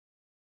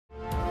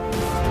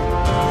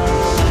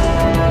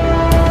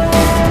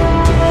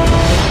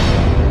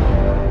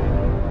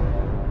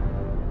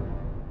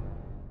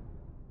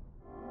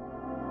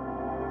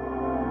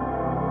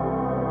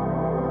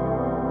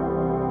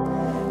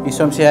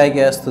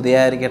ഈശോമിശിഹായ്ക്ക്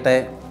സ്തുതിയായിരിക്കട്ടെ.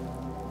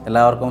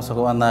 എല്ലാവർക്കും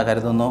സുഖമെന്ന്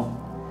കരുതുന്നു.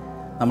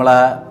 നമ്മൾ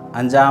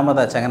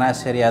അഞ്ചാമത്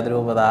ചങ്ങനാശ്ശേരി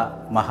അതിരൂപത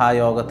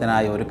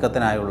മഹായോഗത്തിനായി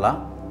ഒരുക്കത്തിനായുള്ള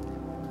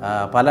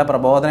പല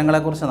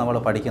പ്രബോധനങ്ങളെക്കുറിച്ച് നമ്മൾ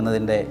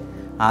പഠിക്കുന്നതിൻ്റെ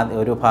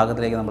ഒരു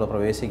ഭാഗത്തിലേക്ക് നമ്മൾ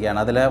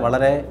പ്രവേശിക്കുകയാണ്. അതിൽ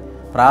വളരെ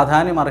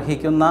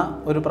പ്രാധാന്യമർഹിക്കുന്ന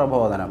ഒരു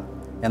പ്രബോധനം,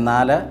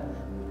 എന്നാൽ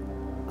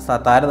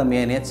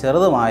താരതമ്യേന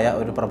ചെറുതുമായ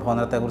ഒരു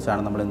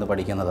പ്രബോധനത്തെക്കുറിച്ചാണ് നമ്മൾ ഇന്ന്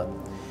പഠിക്കുന്നത്.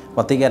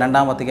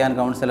 രണ്ടാം വത്തിക്കാൻ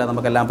കൗൺസിൽ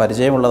നമുക്കെല്ലാം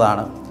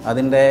പരിചയമുള്ളതാണ്.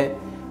 അതിൻ്റെ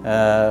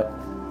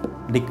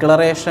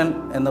ഡിക്ലറേഷൻ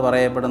എന്ന്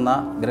പറയപ്പെടുന്ന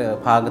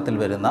ഭാഗത്തിൽ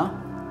വരുന്ന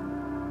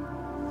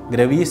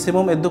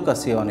ഗ്രവീസിമും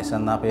എഡ്യൂക്കേഷനിസ്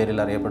എന്ന പേരിൽ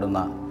അറിയപ്പെടുന്ന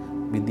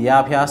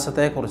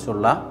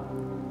വിദ്യാഭ്യാസത്തെക്കുറിച്ചുള്ള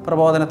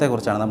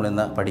പ്രബോധനത്തെക്കുറിച്ചാണ്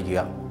നമ്മളിന്ന് പഠിക്കുക.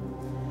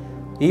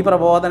 ഈ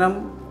പ്രബോധനം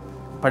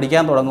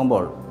പഠിക്കാൻ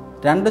തുടങ്ങുമ്പോൾ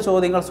രണ്ട്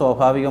ചോദ്യങ്ങൾ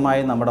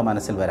സ്വാഭാവികമായും നമ്മുടെ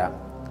മനസ്സിൽ വരാം.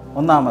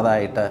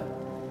 ഒന്നാമതായിട്ട്,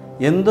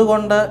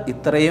 എന്തുകൊണ്ട്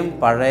ഇത്രയും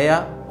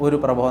പഴയ ഒരു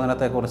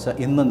പ്രബോധനത്തെക്കുറിച്ച്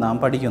ഇന്ന് നാം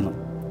പഠിക്കുന്നു?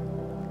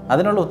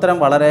 അതിനുള്ള ഉത്തരം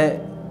വളരെ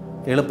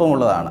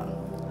എളുപ്പമുള്ളതാണ്.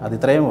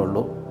 അതിത്രയുമേ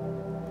ഉള്ളൂ.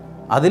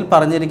 അതിൽ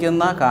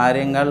പറഞ്ഞിരിക്കുന്ന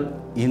കാര്യങ്ങൾ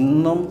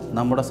ഇന്നും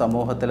നമ്മുടെ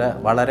സമൂഹത്തിൽ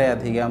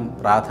വളരെയധികം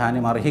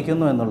പ്രാധാന്യം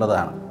അർഹിക്കുന്നു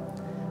എന്നുള്ളതാണ്.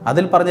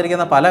 അതിൽ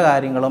പറഞ്ഞിരിക്കുന്ന പല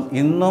കാര്യങ്ങളും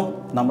ഇന്നും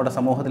നമ്മുടെ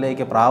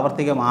സമൂഹത്തിലേക്ക്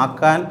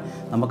പ്രാവർത്തികമാക്കാൻ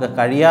നമുക്ക്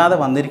കഴിയാതെ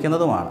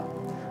വന്നിരിക്കുന്നതുമാണ്.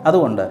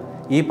 അതുകൊണ്ട്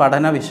ഈ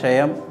പഠന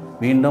വിഷയം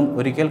വീണ്ടും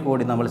ഒരിക്കൽ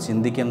കൂടി നമ്മൾ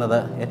ചിന്തിക്കുന്നത്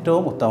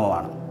ഏറ്റവും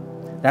ഉത്തമമാണ്.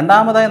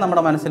 രണ്ടാമതായി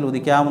നമ്മുടെ മനസ്സിൽ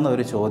ഉദിക്കാവുന്ന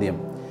ഒരു ചോദ്യം,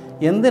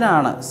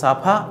 എന്തിനാണ്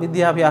സഭ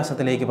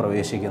വിദ്യാഭ്യാസത്തിലേക്ക്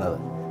പ്രവേശിക്കുന്നത്?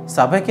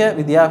 സഭയ്ക്ക്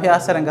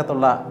വിദ്യാഭ്യാസ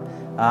രംഗത്തുള്ള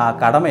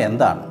കടമ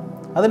എന്താണ്?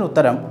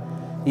 അതിനുത്തരം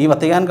ഈ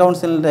വത്തിക്കാൻ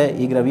കൗൺസിലിൻ്റെ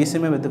ഈ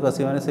ഗ്രവീസിമും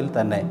എഡ്യൂക്കേഷനിസിൽ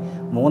തന്നെ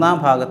മൂന്നാം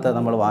ഭാഗത്ത്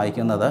നമ്മൾ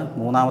വായിക്കുന്നത്,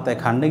 മൂന്നാമത്തെ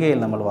ഖണ്ഡികയിൽ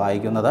നമ്മൾ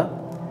വായിക്കുന്നത്,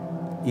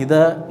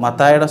 ഇത്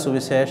മത്തായിയുടെ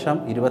സുവിശേഷം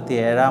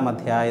 27-ാം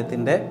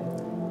അധ്യായത്തിൻ്റെ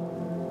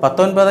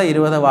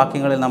 19-20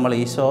 വാക്യങ്ങളിൽ നമ്മൾ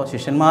ഈശോ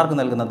ശിഷ്യന്മാർക്ക്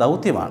നൽകുന്ന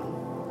ദൗത്യമാണ്.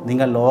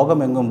 നിങ്ങൾ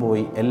ലോകമെങ്ങും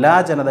പോയി എല്ലാ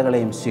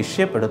ജനതകളെയും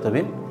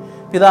ശിഷ്യപ്പെടുത്തുവിൻ,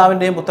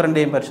 പിതാവിൻ്റെയും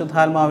പുത്രൻ്റെയും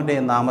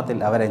പരിശുദ്ധാത്മാവിൻ്റെയും നാമത്തിൽ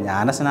അവരെ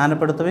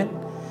ജ്ഞാനസ്നാനപ്പെടുത്തുവിൻ,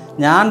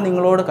 ഞാൻ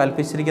നിങ്ങളോട്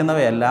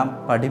കൽപ്പിച്ചിരിക്കുന്നവയെല്ലാം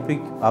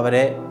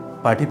അവരെ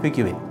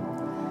പഠിപ്പിക്കുവിൻ.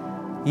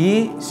 ഈ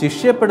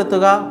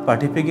ശിഷ്യപ്പെടുത്തുക,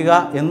 പഠിപ്പിക്കുക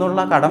എന്നുള്ള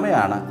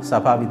കടമയാണ്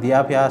സഭ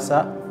വിദ്യാഭ്യാസ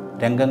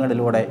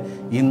രംഗങ്ങളിലൂടെ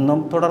ഇന്നും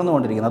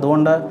തുടർന്നുകൊണ്ടിരിക്കുന്നത്.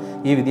 അതുകൊണ്ട്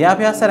ഈ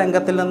വിദ്യാഭ്യാസ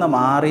രംഗത്തിൽ നിന്ന്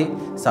മാറി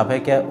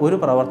സഭയ്ക്ക് ഒരു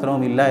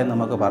പ്രവർത്തനവും ഇല്ല എന്ന്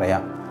നമുക്ക്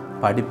പറയാം.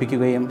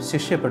 പഠിപ്പിക്കുകയും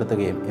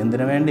ശിഷ്യപ്പെടുത്തുകയും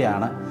എന്തിനു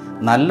വേണ്ടിയാണ്?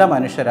 നല്ല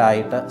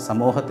മനുഷ്യരായിട്ട്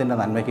സമൂഹത്തിൻ്റെ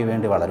നന്മയ്ക്ക്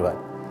വേണ്ടി വളരുവാൻ.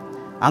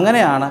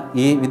 അങ്ങനെയാണ്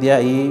ഈ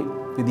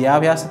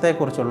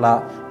വിദ്യാഭ്യാസത്തെക്കുറിച്ചുള്ള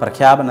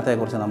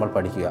പ്രഖ്യാപനത്തെക്കുറിച്ച് നമ്മൾ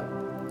പഠിക്കുക.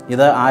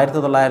 ഇത്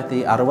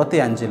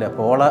 1965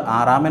 പോൾ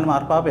ആറാമൻ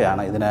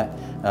മാർപ്പാപ്പയാണ് ഇതിന്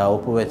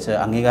ഒപ്പുവെച്ച്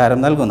അംഗീകാരം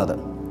നൽകുന്നത്.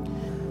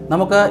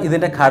 നമുക്ക്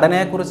ഇതിൻ്റെ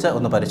ഘടനയെക്കുറിച്ച്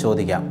ഒന്ന്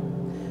പരിശോധിക്കാം.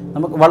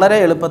 നമുക്ക് വളരെ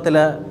എളുപ്പത്തിൽ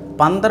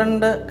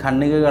 12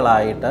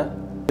 ഖണ്ഡികകളായിട്ട്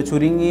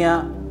ചുരുങ്ങിയ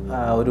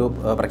ഒരു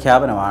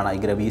പ്രഖ്യാപനമാണ്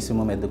ഈ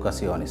ഗ്രവീസിമും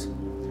എഡ്യൂക്കേഷനിസ്.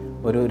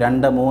 ഒരു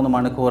 2-3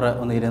 മണിക്കൂർ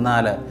ഒന്ന്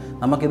ഇരുന്നാൽ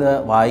നമുക്കിത്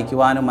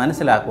വായിക്കുവാനും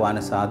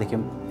മനസ്സിലാക്കുവാനും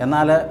സാധിക്കും.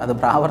 എന്നാൽ അത്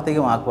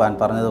പ്രാവർത്തികമാക്കുവാൻ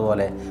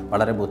പറഞ്ഞതുപോലെ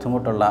വളരെ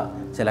ബുദ്ധിമുട്ടുള്ള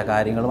ചില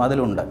കാര്യങ്ങളും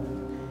അതിലുണ്ട്.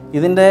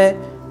 ഇതിൻ്റെ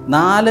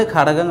 4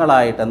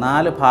 ഘടകങ്ങളായിട്ട്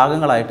 4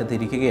 ഭാഗങ്ങളായിട്ട്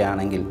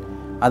തിരിക്കുകയാണെങ്കിൽ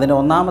അതിൻ്റെ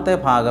ഒന്നാമത്തെ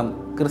ഭാഗം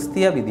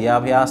ക്രിസ്തീയ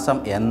വിദ്യാഭ്യാസം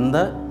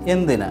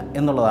എന്തിന്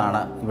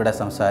എന്നുള്ളതാണ് ഇവിടെ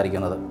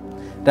സംസാരിക്കുന്നത്.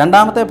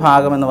 രണ്ടാമത്തെ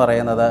ഭാഗം എന്ന്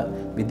പറയുന്നത്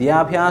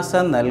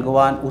വിദ്യാഭ്യാസം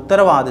നൽകുവാൻ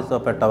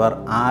ഉത്തരവാദിത്വപ്പെട്ടവർ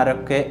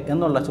ആരൊക്കെ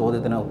എന്നുള്ള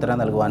ചോദ്യത്തിന് ഉത്തരം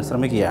നൽകുവാൻ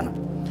ശ്രമിക്കുകയാണ്.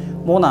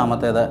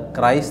 മൂന്നാമത്തേത്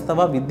ക്രൈസ്തവ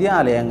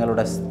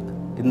വിദ്യാലയങ്ങളുടെ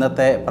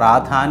ഇന്നത്തെ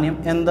പ്രാധാന്യം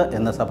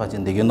എന്ന് സഭ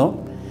ചിന്തിക്കുന്നു.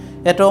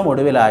 ഏറ്റവും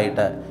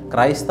ഒടുവിലായിട്ട്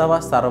ക്രൈസ്തവ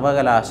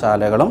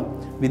സർവകലാശാലകളും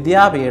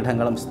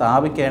വിദ്യാപീഠങ്ങളും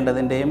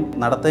സ്ഥാപിക്കേണ്ടതിൻ്റെയും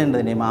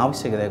നടത്തേണ്ടതിൻ്റെയും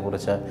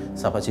ആവശ്യകതയെക്കുറിച്ച്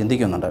സഭ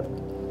ചിന്തിക്കുന്നുണ്ട്.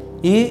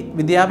 ഈ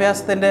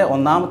വിദ്യാഭ്യാസത്തിൻ്റെ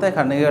ഒന്നാമത്തെ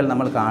ഖണ്ഡികകൾ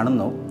നമ്മൾ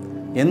കാണുന്നു.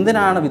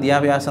 എന്തിനാണ്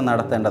വിദ്യാഭ്യാസം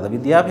നടത്തേണ്ടത്?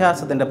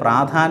 വിദ്യാഭ്യാസത്തിൻ്റെ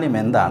പ്രാധാന്യം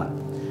എന്താണ്?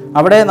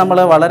 അവിടെ നമ്മൾ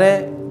വളരെ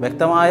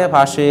വ്യക്തമായ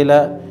ഭാഷയിൽ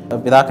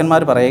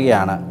പിതാക്കന്മാർ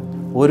പറയുകയാണ്,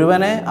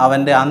 ഒരുവനെ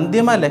അവൻ്റെ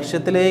അന്തിമ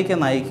ലക്ഷ്യത്തിലേക്ക്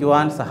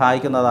നയിക്കുവാൻ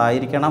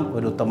സഹായിക്കുന്നതായിരിക്കണം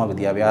ഒരു ഉത്തമ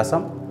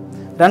വിദ്യാഭ്യാസം.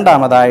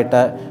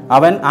 രണ്ടാമതായിട്ട്,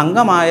 അവൻ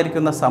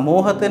അംഗമായിരിക്കുന്ന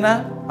സമൂഹത്തിന്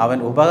അവൻ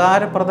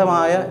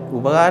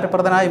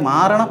ഉപകാരപ്രദനായി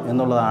മാറണം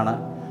എന്നുള്ളതാണ്.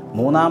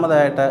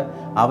 മൂന്നാമതായിട്ട്,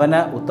 അവന്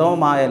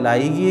ഉത്തമമായ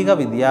ലൈംഗിക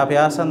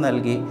വിദ്യാഭ്യാസം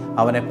നൽകി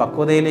അവനെ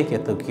പക്വതയിലേക്ക്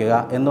എത്തിക്കുക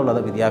എന്നുള്ളത്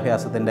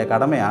വിദ്യാഭ്യാസത്തിൻ്റെ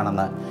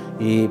കടമയാണെന്ന്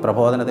ഈ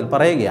പ്രബോധനത്തിൽ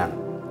പറയുകയാണ്.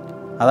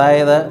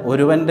 അതായത്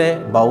ഒരുവൻ്റെ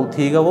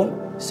ബൗദ്ധികവും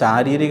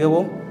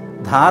ശാരീരികവും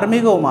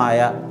ധാർമ്മികവുമായ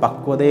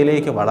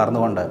പക്വതയിലേക്ക്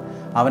വളർന്നുകൊണ്ട്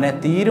അവനെ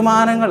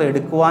തീരുമാനങ്ങൾ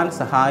എടുക്കുവാൻ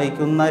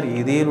സഹായിക്കുന്ന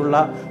രീതിയിലുള്ള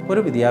ഒരു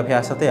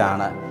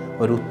വിദ്യാഭ്യാസത്തെയാണ്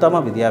ഒരു ഉത്തമ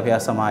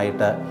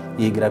വിദ്യാഭ്യാസമായിട്ട്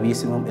ഈ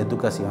ഗ്രവീസിമും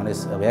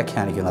എഡ്യൂക്കേഷനിസ്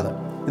വ്യാഖ്യാനിക്കുന്നത്.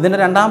 ഇതിൻ്റെ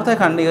രണ്ടാമത്തെ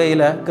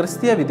ഖണ്ഡികയിൽ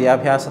ക്രിസ്തീയ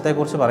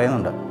വിദ്യാഭ്യാസത്തെക്കുറിച്ച്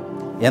പറയുന്നുണ്ട്.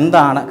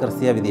 എന്താണ്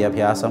ക്രിസ്തീയ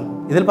വിദ്യാഭ്യാസം?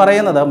 ഇതിൽ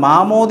പറയുന്നത്,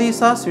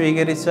 മാമോദീസ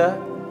സ്വീകരിച്ച്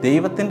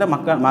ദൈവത്തിൻ്റെ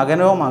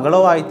മകനോ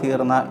മകളോ ആയി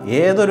തീർന്ന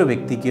ഏതൊരു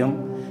വ്യക്തിക്കും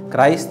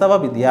ക്രൈസ്തവ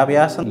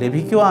വിദ്യാഭ്യാസം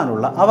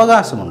ലഭിക്കുവാനുള്ള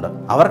അവകാശമുണ്ട്.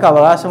 അവർക്ക്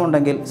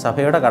അവകാശമുണ്ടെങ്കിൽ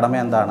സഭയുടെ കടമ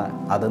എന്താണ്?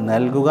 അത്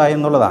നൽകുക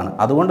എന്നുള്ളതാണ്.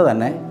 അതുകൊണ്ട്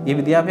തന്നെ ഈ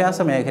വിദ്യാഭ്യാസ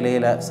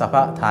മേഖലയിൽ സഭ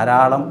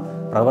ധാരാളം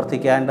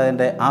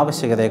പ്രവർത്തിക്കേണ്ടതിൻ്റെ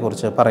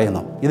ആവശ്യകതയെക്കുറിച്ച്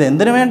പറയുന്നു. ഇത്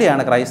എന്തിനു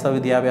വേണ്ടിയാണ് ക്രൈസ്തവ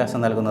വിദ്യാഭ്യാസം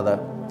നൽകുന്നത്?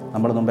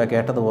 നമ്മൾ മുമ്പേ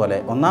കേട്ടതുപോലെ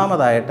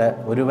ഒന്നാമതായിട്ട്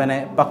ഒരുവനെ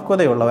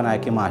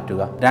പക്വതയുള്ളവനാക്കി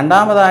മാറ്റുക.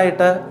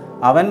 രണ്ടാമതായിട്ട്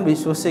അവൻ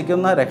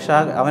വിശ്വസിക്കുന്ന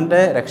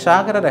അവൻ്റെ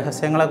രക്ഷാകര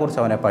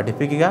രഹസ്യങ്ങളെക്കുറിച്ച് അവനെ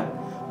പഠിപ്പിക്കുക.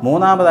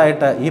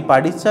 മൂന്നാമതായിട്ട് ഈ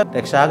പഠിച്ച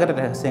രക്ഷാകര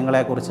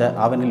രഹസ്യങ്ങളെക്കുറിച്ച്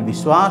അവനിൽ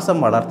വിശ്വാസം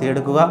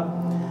വളർത്തിയെടുക്കുക.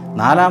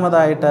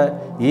 നാലാമതായിട്ട്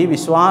ഈ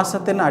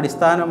വിശ്വാസത്തിന്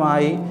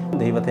അടിസ്ഥാനമായി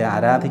ദൈവത്തെ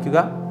ആരാധിക്കുക.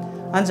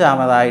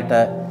 അഞ്ചാമതായിട്ട്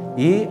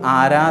ഈ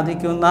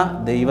ആരാധിക്കുന്ന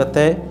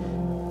ദൈവത്തെ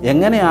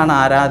എങ്ങനെയാണ്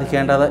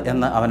ആരാധിക്കേണ്ടത്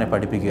എന്ന് അവനെ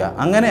പഠിപ്പിക്കുക.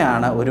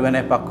 അങ്ങനെയാണ്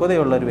ഒരുവനെ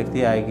പക്വതയുള്ള ഒരു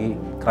വ്യക്തിയായി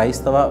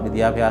ക്രൈസ്തവ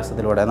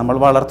വിദ്യാഭ്യാസത്തിലൂടെ നമ്മൾ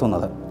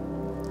വളർത്തുന്നത്.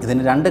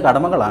 ഇതിന് രണ്ട്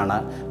കടമകളാണ്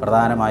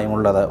പ്രധാനമായും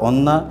ഉള്ളത്.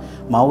 ഒന്ന്,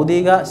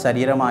 മൗലിക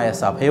ശരീരമായ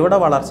സഭയുടെ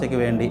വളർച്ചയ്ക്ക്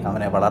വേണ്ടി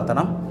അവനെ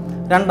വളർത്തണം.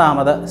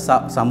 രണ്ടാമത്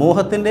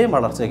സമൂഹത്തിൻ്റെയും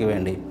വളർച്ചയ്ക്ക്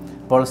വേണ്ടി.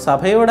 അപ്പോൾ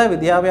സഭയുടെ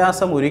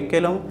വിദ്യാഭ്യാസം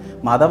ഒരിക്കലും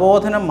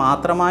മതബോധനം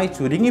മാത്രമായി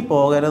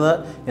ചുരുങ്ങിപ്പോകരുത്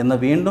എന്ന്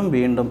വീണ്ടും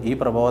വീണ്ടും ഈ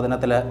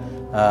പ്രബോധനത്തിൽ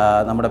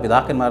നമ്മുടെ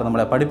പിതാക്കന്മാർ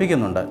നമ്മളെ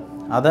പഠിപ്പിക്കുന്നുണ്ട്.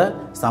 അത്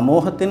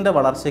സമൂഹത്തിൻ്റെ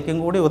വളർച്ചയ്ക്കും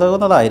കൂടി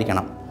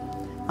ഉതകുന്നതായിരിക്കണം.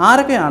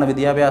 ആരൊക്കെയാണ്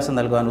വിദ്യാഭ്യാസം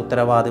നൽകുവാൻ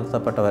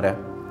ഉത്തരവാദിത്തപ്പെട്ടവർ?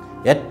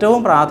 ഏറ്റവും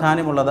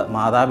പ്രാധാന്യമുള്ളത്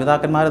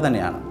മാതാപിതാക്കന്മാർ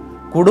തന്നെയാണ്.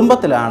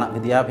 കുടുംബത്തിലാണ്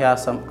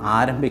വിദ്യാഭ്യാസം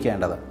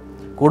ആരംഭിക്കേണ്ടത്.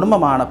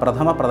 കുടുംബമാണ്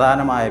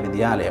പ്രധാനമായ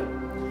വിദ്യാലയം.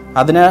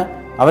 അതിന്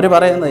അവർ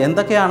പറയുന്നത്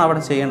എന്തൊക്കെയാണ്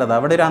അവിടെ ചെയ്യേണ്ടത്?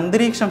 അവിടെ ഒരു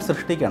അന്തരീക്ഷം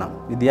സൃഷ്ടിക്കണം.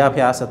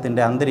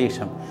 വിദ്യാഭ്യാസത്തിൻ്റെ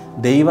അന്തരീക്ഷം,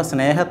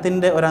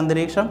 ദൈവസ്നേഹത്തിൻ്റെ ഒരു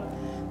അന്തരീക്ഷം,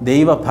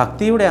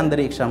 ദൈവഭക്തിയുടെ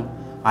അന്തരീക്ഷം,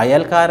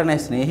 അയൽക്കാരനെ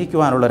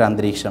സ്നേഹിക്കുവാനുള്ളൊരു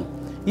അന്തരീക്ഷം.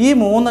 ഈ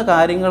മൂന്ന്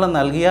കാര്യങ്ങൾ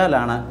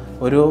നൽകിയാലാണ്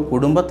ഒരു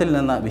കുടുംബത്തിൽ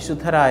നിന്ന്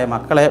വിശുദ്ധരായ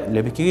മക്കളെ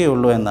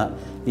ലഭിക്കുകയുള്ളൂ എന്ന്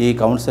ഈ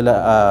കൗൺസിൽ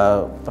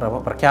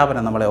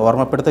പ്രഖ്യാപനം നമ്മളെ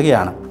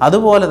ഓർമ്മപ്പെടുത്തുകയാണ്.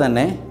 അതുപോലെ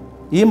തന്നെ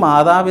ഈ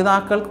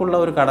മാതാപിതാക്കൾക്കുള്ള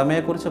ഒരു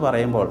കടമയെക്കുറിച്ച്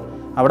പറയുമ്പോൾ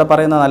അവിടെ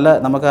പറയുന്ന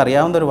നമുക്ക്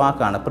അറിയാവുന്ന ഒരു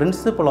വാക്കാണ്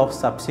പ്രിൻസിപ്പിൾ ഓഫ്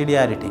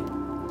സബ്സിഡിയാരിറ്റി.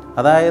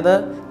 അതായത്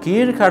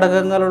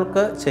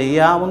കീഴ്ഘടകങ്ങൾക്ക്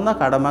ചെയ്യാവുന്ന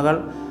കടമകൾ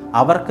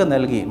അവർക്ക്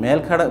നൽകി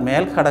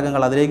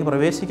മേൽഘടകങ്ങൾ അതിലേക്ക്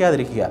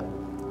പ്രവേശിക്കാതിരിക്കുക.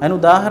 അതിന്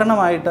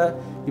ഉദാഹരണമായിട്ട്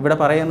ഇവിടെ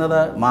പറയുന്നത്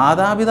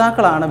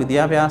മാതാപിതാക്കളാണ്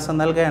വിദ്യാഭ്യാസം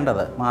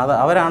നൽകേണ്ടത്.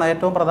 അവരാണ്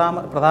ഏറ്റവും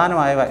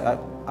പ്രധാനമായ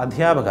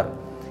അധ്യാപകർ.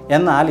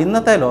 എന്നാൽ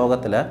ഇന്നത്തെ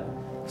ലോകത്തിൽ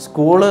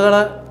സ്കൂളുകൾ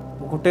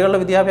കുട്ടികളുടെ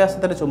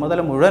വിദ്യാഭ്യാസത്തിൻ്റെ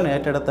ചുമതല മുഴുവൻ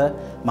ഏറ്റെടുത്ത്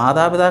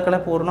മാതാപിതാക്കളെ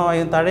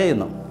പൂർണ്ണമായും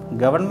തഴയുന്നു.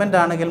 ഗവൺമെൻറ്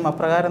ആണെങ്കിലും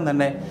അപ്രകാരം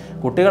തന്നെ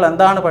കുട്ടികൾ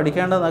എന്താണ്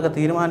പഠിക്കേണ്ടതെന്നൊക്കെ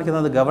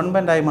തീരുമാനിക്കുന്നത്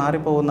ഗവൺമെൻറ്റായി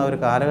മാറിപ്പോകുന്ന ഒരു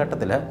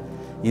കാലഘട്ടത്തിൽ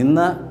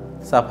ഇന്ന്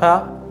സഭ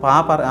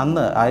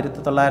അന്ന്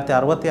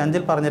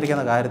 1965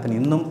 പറഞ്ഞിരിക്കുന്ന കാര്യത്തിന്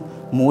ഇന്നും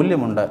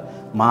മൂല്യമുണ്ട്.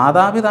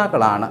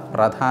 മാതാപിതാക്കളാണ്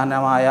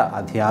പ്രധാനമായ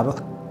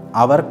അധ്യാപകർ.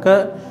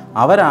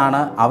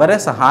 അവരെ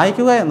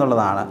സഹായിക്കുക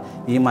എന്നുള്ളതാണ്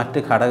ഈ മറ്റ്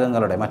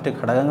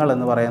ഘടകങ്ങൾ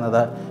എന്ന്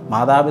പറയുന്നത്.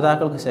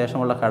 മാതാപിതാക്കൾക്ക്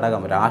ശേഷമുള്ള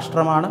ഘടകം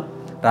രാഷ്ട്രമാണ്,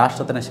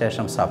 രാഷ്ട്രത്തിന്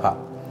ശേഷം സഭ.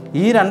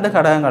 ഈ രണ്ട്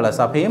ഘടകങ്ങൾ,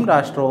 സഭയും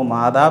രാഷ്ട്രവും,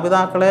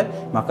 മാതാപിതാക്കളെ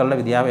മക്കളുടെ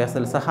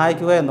വിദ്യാഭ്യാസത്തിൽ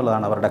സഹായിക്കുക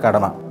എന്നുള്ളതാണ് അവരുടെ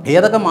കടമ.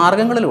 ഏതൊക്കെ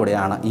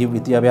മാർഗങ്ങളിലൂടെയാണ് ഈ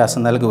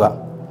വിദ്യാഭ്യാസം നൽകുക?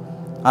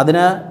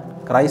 അതിന്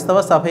ക്രൈസ്തവ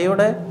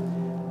സഭയുടെ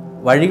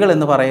വഴികൾ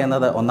എന്ന്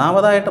പറയുന്നത്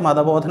ഒന്നാമതായിട്ട്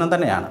മതബോധനം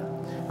തന്നെയാണ്.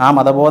 ആ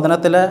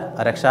മതബോധനത്തിൽ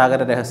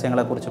രക്ഷാകര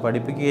രഹസ്യങ്ങളെക്കുറിച്ച്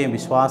പഠിപ്പിക്കുകയും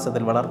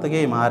വിശ്വാസത്തിൽ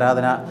വളർത്തുകയും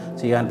ആരാധന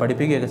ചെയ്യാൻ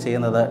പഠിപ്പിക്കുകയൊക്കെ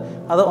ചെയ്യുന്നത്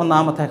അത്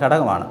ഒന്നാമത്തെ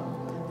ഘടകമാണ്.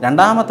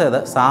 രണ്ടാമത്തേത്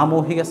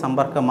സാമൂഹിക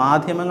സമ്പർക്ക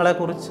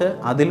മാധ്യമങ്ങളെക്കുറിച്ച്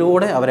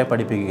അതിലൂടെ അവരെ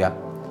പഠിപ്പിക്കുക.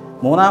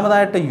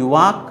 മൂന്നാമതായിട്ട്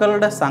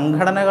യുവാക്കളുടെ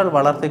സംഘടനകൾ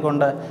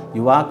വളർത്തിക്കൊണ്ട്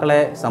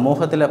യുവാക്കളെ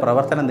സമൂഹത്തിലെ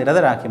പ്രവർത്തന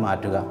നിരതരാക്കി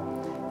മാറ്റുക.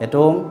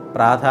 ഏറ്റവും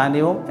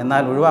പ്രാധാന്യവും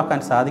എന്നാൽ ഒഴിവാക്കാൻ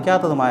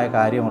സാധിക്കാത്തതുമായ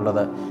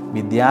കാര്യമുള്ളത്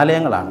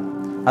വിദ്യാലയങ്ങളാണ്.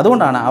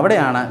 അതുകൊണ്ടാണ്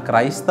അവിടെയാണ്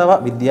ക്രൈസ്തവ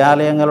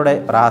വിദ്യാലയങ്ങളുടെ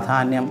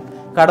പ്രാധാന്യം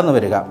കടന്നു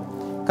വരിക.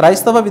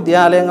 ക്രൈസ്തവ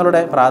വിദ്യാലയങ്ങളുടെ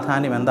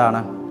പ്രാധാന്യം എന്താണ്?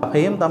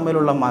 സഭയും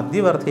തമ്മിലുള്ള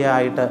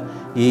മധ്യവർത്തിയായിട്ട്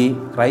ഈ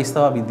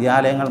ക്രൈസ്തവ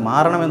വിദ്യാലയങ്ങൾ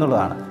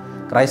മാറണമെന്നുള്ളതാണ്.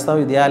 ക്രൈസ്തവ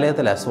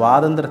വിദ്യാലയത്തിൽ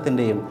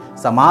സ്വാതന്ത്ര്യത്തിൻ്റെയും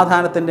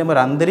സമാധാനത്തിൻ്റെയും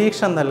ഒരു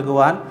അന്തരീക്ഷം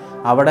നൽകുവാൻ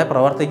അവിടെ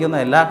പ്രവർത്തിക്കുന്ന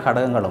എല്ലാ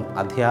ഘടകങ്ങളും,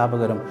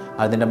 അധ്യാപകരും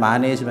അതിൻ്റെ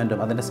മാനേജ്മെൻറ്റും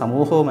അതിൻ്റെ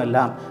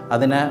സമൂഹവുമെല്ലാം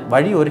അതിന്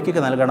വഴി ഒരുക്കി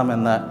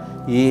നൽകണമെന്ന്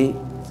ഈ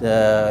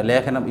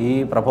ലേഖനം, ഈ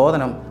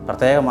പ്രബോധനം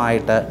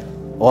പ്രത്യേകമായിട്ട്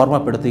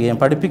ഓർമ്മപ്പെടുത്തുകയും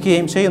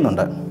പഠിപ്പിക്കുകയും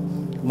ചെയ്യുന്നുണ്ട്.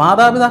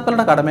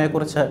 മാതാപിതാക്കളുടെ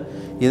കടമയെക്കുറിച്ച്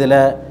ഇതിൽ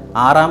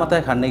 6ാമത്തെ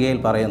ഖണ്ഡികയിൽ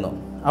പറയുന്നു.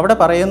 അവിടെ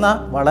പറയുന്ന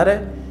വളരെ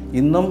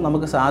ഇന്നും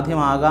നമുക്ക്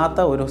സാധ്യമാകാത്ത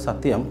ഒരു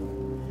സത്യം,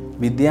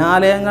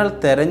 വിദ്യാലയങ്ങൾ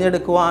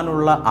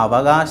തിരഞ്ഞെടുക്കുവാനുള്ള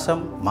അവകാശം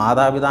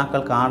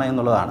മാതാപിതാക്കൾക്കാണ്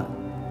എന്നുള്ളതാണ്.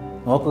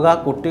 നോക്കുക,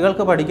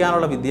 കുട്ടികൾക്ക്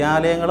പഠിക്കാനുള്ള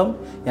വിദ്യാലയങ്ങളും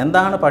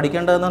എന്താണ്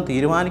പഠിക്കേണ്ടതെന്നും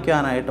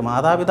തീരുമാനിക്കാനായിട്ട്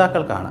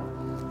മാതാപിതാക്കൾക്കാണ്.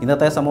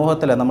 ഇന്നത്തെ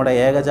സമൂഹത്തിൽ നമ്മുടെ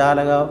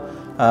ഏകജാലക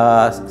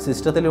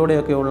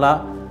സിസ്റ്റത്തിലൂടെയൊക്കെയുള്ള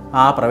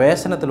ആ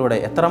പ്രവേശനത്തിലൂടെ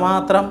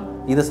എത്രമാത്രം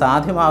ഇത്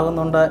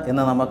സാധ്യമാകുന്നുണ്ട്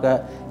എന്ന് നമുക്ക്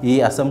ഈ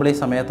അസംബ്ലി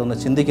സമയത്തൊന്ന്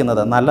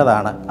ചിന്തിക്കുന്നത്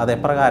നല്ലതാണ്.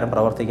 അതെപ്രകാരം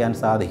പ്രവർത്തിക്കാൻ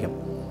സാധിക്കും.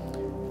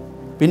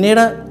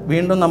 പിന്നീട്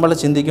വീണ്ടും നമ്മൾ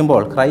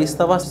ചിന്തിക്കുമ്പോൾ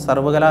ക്രൈസ്തവ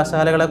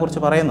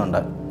സർവകലാശാലകളെക്കുറിച്ച്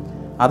പറയുന്നുണ്ട്.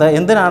 അത്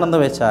എന്തിനാണെന്ന്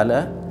വെച്ചാൽ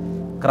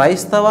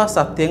ക്രൈസ്തവ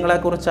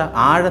സത്യങ്ങളെക്കുറിച്ച്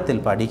ആഴത്തിൽ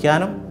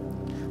പഠിക്കാനും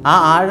ആ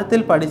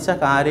ആഴത്തിൽ പഠിച്ച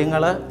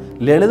കാര്യങ്ങൾ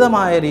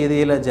ലളിതമായ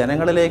രീതിയിൽ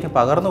ജനങ്ങളിലേക്ക്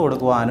പകർന്നു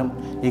കൊടുക്കുവാനും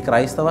ഈ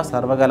ക്രൈസ്തവ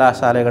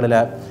സർവകലാശാലകളിൽ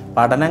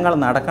പഠനങ്ങൾ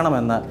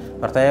നടക്കണമെന്ന്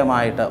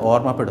പ്രത്യേകമായിട്ട്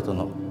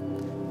ഓർമ്മപ്പെടുത്തുന്നു.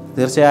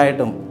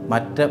 തീർച്ചയായിട്ടും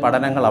മറ്റ്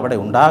പഠനങ്ങൾ അവിടെ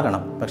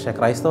ഉണ്ടാകണം. പക്ഷേ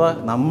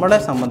നമ്മളെ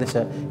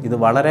സംബന്ധിച്ച് ഇത്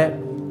വളരെ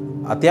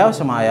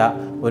അത്യാവശ്യമായ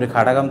ഒരു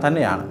ഘടകം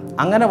തന്നെയാണ്.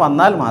 അങ്ങനെ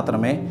വന്നാൽ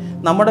മാത്രമേ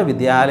നമ്മുടെ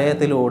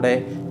വിദ്യാലയത്തിലൂടെ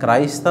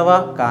ക്രൈസ്തവ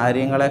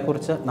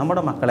കാര്യങ്ങളെക്കുറിച്ച്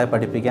നമ്മുടെ മക്കളെ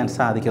പഠിപ്പിക്കാൻ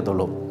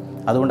സാധിക്കത്തുള്ളൂ.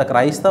 അതുകൊണ്ട്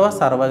ക്രൈസ്തവ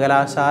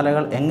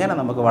സർവകലാശാലകൾ എങ്ങനെ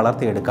നമുക്ക്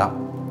വളർത്തിയെടുക്കാം?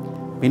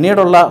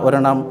 പിന്നീടുള്ള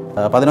ഒരെണ്ണം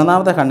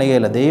 11ാമത്തെ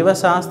ഖണ്ഡികയിൽ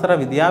ദൈവശാസ്ത്ര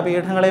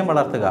വിദ്യാപീഠങ്ങളെയും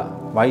വളർത്തുക,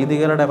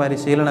 വൈദികരുടെ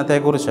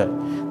പരിശീലനത്തെക്കുറിച്ച്,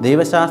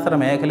 ദൈവശാസ്ത്ര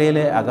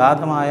മേഖലയിലെ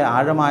അഗാധമായ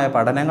ആഴമായ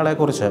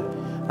പഠനങ്ങളെക്കുറിച്ച്,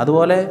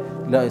 അതുപോലെ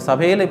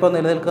സഭയിൽ ഇപ്പോൾ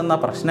നിലനിൽക്കുന്ന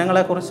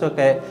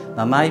പ്രശ്നങ്ങളെക്കുറിച്ചൊക്കെ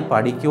നന്നായി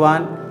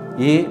പഠിക്കുവാൻ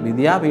ഈ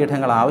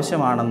വിദ്യാപീഠങ്ങൾ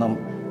ആവശ്യമാണെന്നും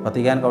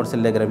വത്തിക്കാൻ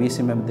കൗൺസിലിലെ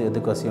ഗ്രാവിസിമം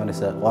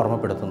എഡ്യൂക്കേഷനിസ്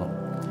ഓർമ്മപ്പെടുത്തുന്നു.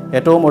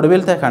 ഏറ്റവും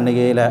ഒടുവിലത്തെ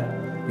ഖണ്ഡികയിൽ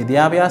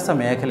വിദ്യാഭ്യാസ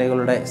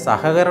മേഖലകളുടെ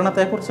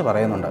സഹകരണത്തെക്കുറിച്ച്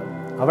പറയുന്നുണ്ട്.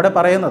 അവിടെ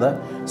പറയുന്നത്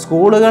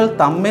സ്കൂളുകൾ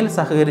തമ്മിൽ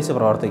സഹകരിച്ച്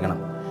പ്രവർത്തിക്കണം,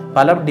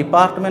 പല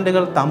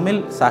ഡിപ്പാർട്ട്മെൻറ്റുകൾ തമ്മിൽ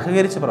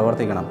സഹകരിച്ച്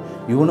പ്രവർത്തിക്കണം,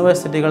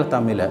 യൂണിവേഴ്സിറ്റികൾ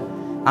തമ്മിൽ.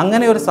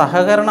 അങ്ങനെ ഒരു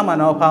സഹകരണ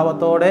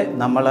മനോഭാവത്തോടെ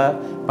നമ്മൾ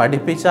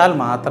പഠിപ്പിച്ചാൽ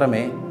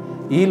മാത്രമേ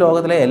ഈ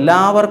ലോകത്തിലെ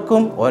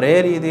എല്ലാവർക്കും ഒരേ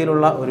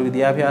രീതിയിലുള്ള ഒരു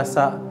വിദ്യാഭ്യാസ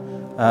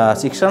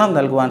ശിക്ഷണം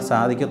നൽകുവാൻ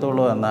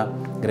സാധിക്കത്തുള്ളൂ എന്ന്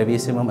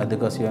ഗ്രാവിസിമം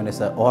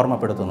എഡ്യൂക്കേഷനിസ്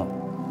ഓർമ്മപ്പെടുത്തുന്നു.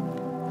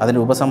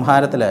 അതിൻ്റെ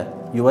ഉപസംഹാരത്തിൽ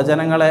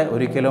യുവജനങ്ങളെ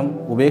ഒരിക്കലും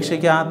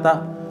ഉപേക്ഷിക്കാത്ത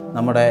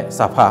നമ്മുടെ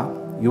സഭ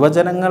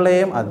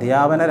യുവജനങ്ങളെയും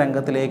അധ്യാപന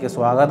രംഗത്തിലേക്ക്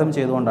സ്വാഗതം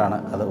ചെയ്തുകൊണ്ടാണ്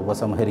അത്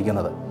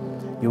ഉപസംഹരിക്കുന്നത്.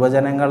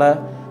 യുവജനങ്ങൾ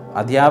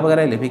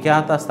അധ്യാപകരെ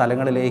ലഭിക്കാത്ത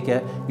സ്ഥലങ്ങളിലേക്ക്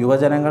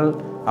യുവജനങ്ങൾ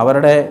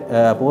അവരുടെ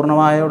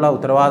പൂർണ്ണമായുള്ള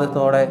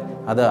ഉത്തരവാദിത്വത്തോടെ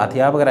അത്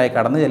അധ്യാപകരായി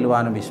കടന്നു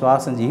ചെല്ലുവാനും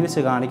വിശ്വാസം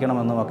ജീവിച്ച്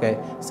കാണിക്കണമെന്നുമൊക്കെ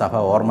സഭ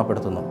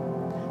ഓർമ്മപ്പെടുത്തുന്നു.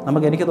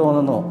 എനിക്ക്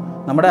തോന്നുന്നു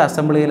നമ്മുടെ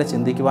അസംബ്ലിയിൽ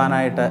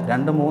ചിന്തിക്കുവാനായിട്ട്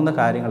 2-3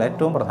 കാര്യങ്ങൾ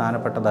ഏറ്റവും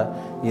പ്രധാനപ്പെട്ടത്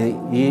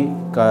ഈ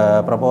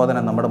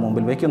പ്രബോധനം നമ്മുടെ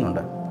മുമ്പിൽ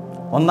വയ്ക്കുന്നുണ്ട്.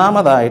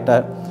 ഒന്നാമതായിട്ട്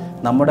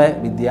നമ്മുടെ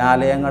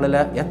വിദ്യാലയങ്ങളിൽ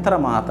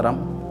എത്രമാത്രം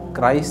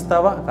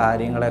ക്രൈസ്തവ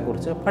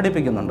കാര്യങ്ങളെക്കുറിച്ച്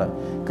പഠിപ്പിക്കുന്നുണ്ട്,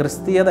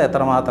 ക്രിസ്തീയത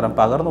എത്രമാത്രം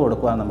പകർന്നു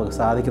കൊടുക്കുവാൻ നമുക്ക്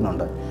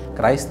സാധിക്കുന്നുണ്ട്.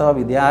 ക്രൈസ്തവ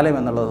വിദ്യാലയം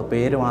എന്നുള്ളത്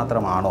പേര്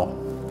മാത്രമാണോ?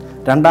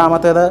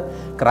 രണ്ടാമത്തേത്,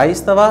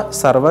 ക്രൈസ്തവ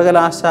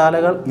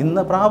സർവകലാശാലകൾ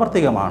ഇന്ന്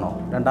പ്രാവർത്തികമാണോ?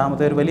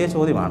 രണ്ടാമത്തെ ഒരു വലിയ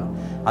ചോദ്യമാണ്.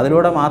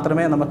 അതിലൂടെ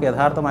മാത്രമേ നമുക്ക്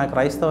യഥാർത്ഥമായ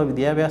ക്രൈസ്തവ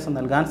വിദ്യാഭ്യാസം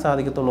നൽകാൻ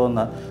സാധിക്കത്തുള്ളൂ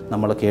എന്ന്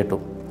നമ്മൾ കേട്ടു.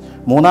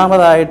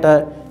 മൂന്നാമതായിട്ട്,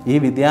 ഈ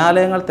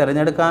വിദ്യാലയങ്ങൾ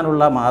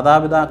തിരഞ്ഞെടുക്കാനുള്ള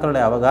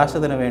മാതാപിതാക്കളുടെ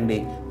അവകാശത്തിന് വേണ്ടി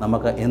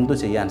നമുക്ക് എന്തു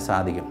ചെയ്യാൻ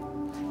സാധിക്കും?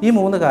 ഈ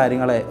 3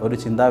 കാര്യങ്ങളെ ഒരു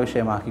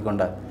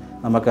ചിന്താവിഷയമാക്കിക്കൊണ്ട്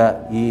നമുക്ക്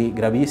ഈ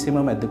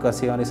ഗ്രാവിസിമം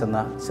എഡ്യൂക്കേഷനിസ് എന്ന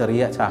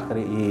ചെറിയ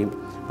ചാക്രി ഈ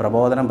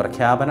പ്രബോധനം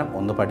പ്രഖ്യാപനം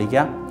ഒന്ന്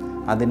പഠിക്കാം.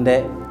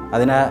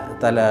 അതിന്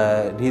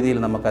രീതിയിൽ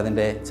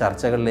നമുക്കതിൻ്റെ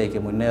ചർച്ചകളിലേക്ക്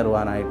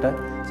മുന്നേറുവാനായിട്ട്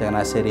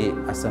ചങ്ങനാശ്ശേരി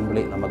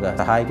അസംബ്ലി നമുക്ക്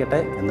സഹായിക്കട്ടെ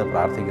എന്ന്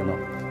പ്രാർത്ഥിക്കുന്നു.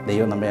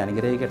 ദൈവം നമ്മെ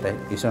അനുഗ്രഹിക്കട്ടെ.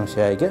 ഈശോ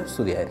മിശിഹായ്ക്ക്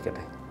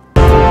സ്തുതിയായിരിക്കട്ടെ.